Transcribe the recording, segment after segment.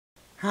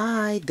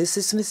Hi, this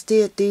is Miss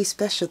D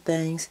Special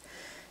Things.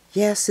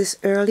 Yes, it's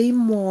early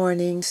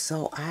morning,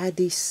 so I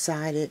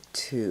decided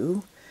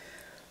to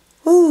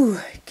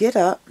get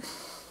up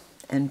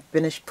and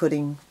finish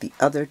putting the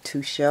other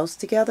two shelves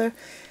together.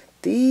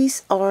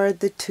 These are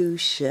the two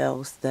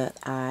shelves that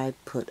I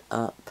put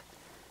up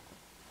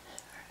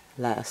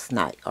last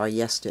night or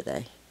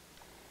yesterday.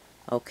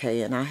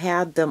 Okay, and I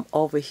had them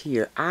over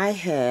here.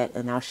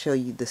 And I'll show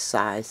you the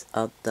size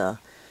of the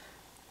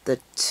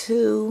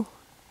two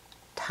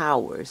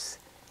towers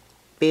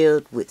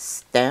filled with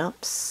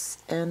stamps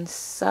and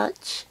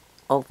such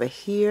over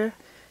here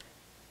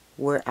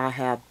where I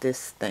have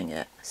this thing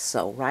at.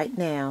 So right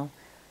now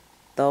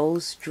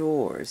those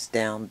drawers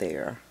down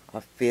there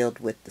are filled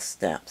with the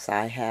stamps.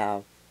 I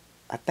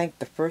think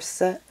the first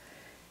set,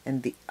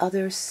 and the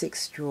other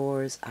 6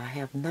 drawers I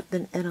have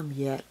nothing in them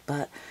yet,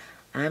 but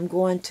I'm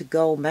going to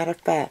go. Matter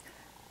of fact,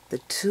 the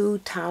 2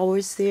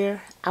 towers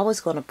there, I was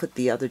going to put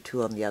the other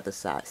 2 on the other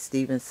side.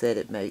 Steven said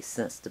it made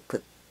sense to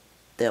put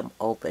them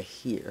over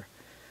here.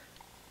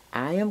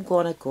 I am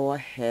going to go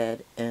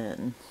ahead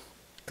and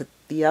put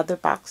the other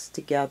box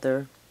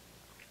together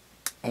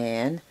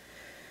and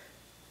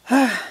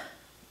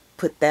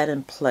put that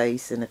in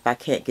place. And if I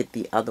can't get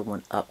the other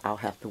one up, I'll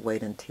have to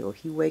wait until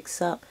he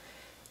wakes up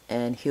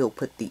and he'll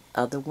put the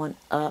other one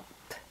up.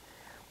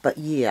 But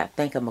yeah, I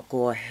think I'm going to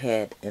go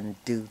ahead and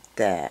do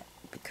that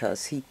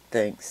because he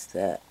thinks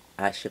that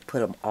I should put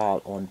them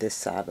all on this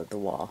side of the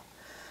wall.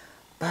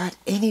 But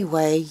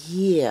anyway,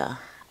 yeah,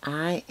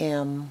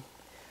 I'm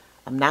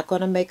not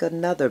going to make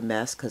another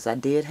mess because I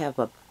did have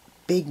a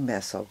big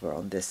mess over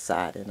on this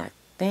side, and I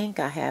think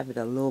I have it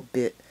a little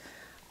bit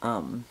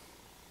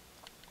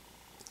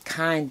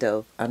kind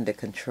of under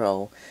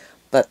control.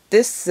 But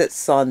this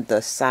sits on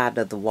the side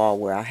of the wall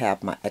where I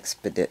have my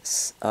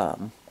expedites.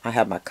 I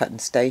have my cutting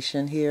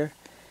station here,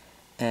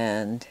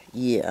 and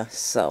yeah,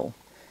 so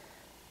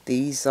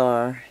these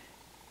are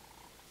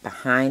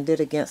behind it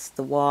against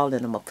the wall,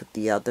 and I'm going to put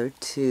the other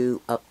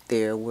 2 up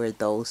there where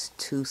those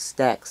 2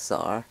 stacks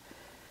are.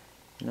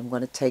 And I'm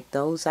going to take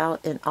those out,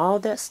 and all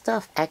that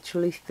stuff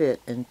actually fit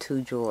in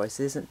 2 drawers.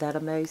 Isn't that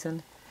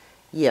amazing?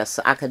 Yes,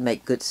 so I can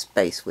make good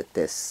space with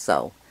this.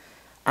 So,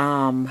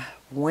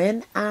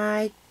 when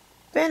I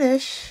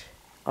finish,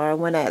 or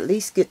when I at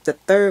least get the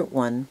 3rd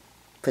one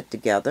put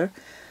together,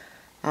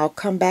 I'll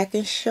come back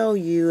and show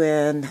you,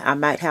 and I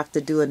might have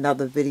to do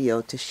another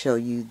video to show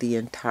you the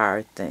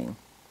entire thing.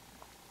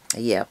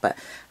 Yeah, but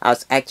I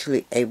was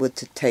actually able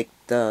to take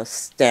the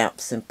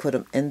stamps and put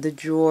them in the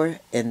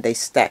drawer, and they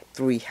stack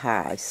 3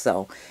 high.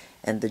 So,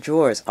 and the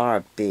drawers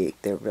are big.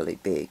 They're really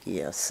big.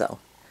 Yeah, so.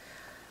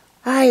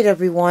 Alright,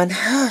 everyone.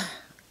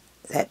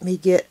 Let me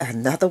get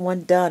another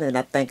one done, and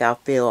I think I'll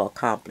feel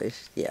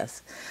accomplished.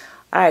 Yes.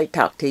 Alright,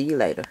 talk to you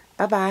later.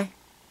 Bye-bye.